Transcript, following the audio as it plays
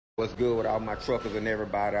What's good with all my truckers and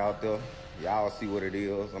everybody out there? Y'all see what it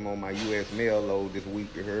is. I'm on my U.S. mail load this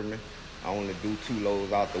week, you heard me? I only do 2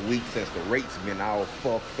 loads out the week since the rates been all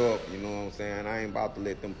fucked up, you know what I'm saying? I ain't about to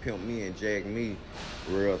let them pimp me and jag me.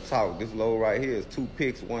 Real talk. This load right here is 2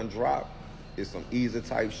 picks, 1 drop. It's some easy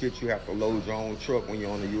type shit. You have to load your own truck when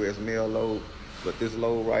you're on the U.S. mail load. But this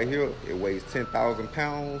load right here, it weighs 10,000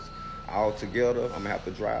 pounds. Altogether, I'm gonna have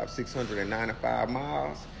to drive 695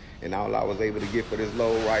 miles. And all I was able to get for this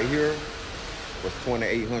load right here was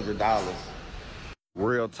 $2,800.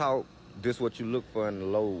 Real talk, this what you look for in the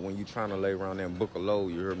load when you trying to lay around there and book a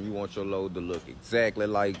load. You heard me? You want your load to look exactly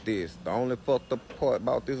like this. The only fucked up part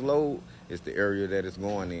about this load is the area that it's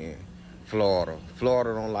going in. Florida.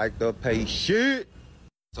 Florida don't like to pay shit.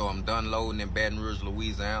 So I'm done loading in Baton Rouge,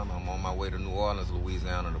 Louisiana. I'm on my way to New Orleans,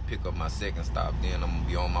 Louisiana to pick up my second stop. Then I'm gonna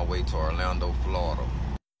be on my way to Orlando, Florida.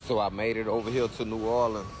 So I made it over here to New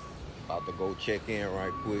Orleans. About to go check in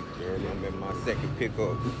right quick. I'm in my second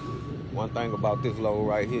pickup. One thing about this load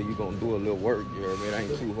right here, you're gonna do a little work, you hear me? It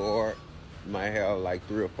ain't too hard. You might have like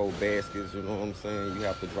 3 or 4 baskets, you know what I'm saying? You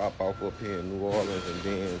have to drop off up here in New Orleans and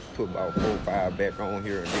then put about 4 or 5 back on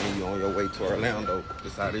here, and then you're on your way to Orlando.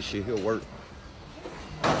 That's how this shit here work.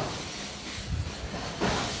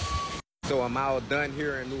 So I'm all done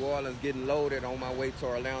here in New Orleans getting loaded on my way to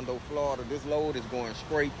Orlando, Florida. This load is going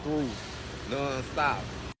straight through, non-stop.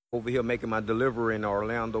 Over here making my delivery in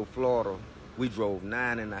Orlando, Florida. We drove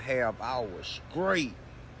 9.5 hours straight,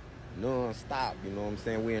 non-stop, you know what I'm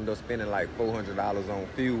saying? We ended up spending like $400 on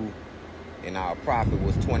fuel, and our profit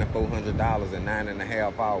was $2,400 in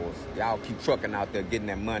 9.5 hours. Y'all keep trucking out there getting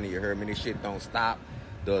that money, you heard me? This shit don't stop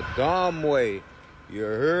the dumb way. You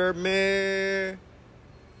heard me?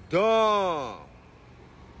 Dumb.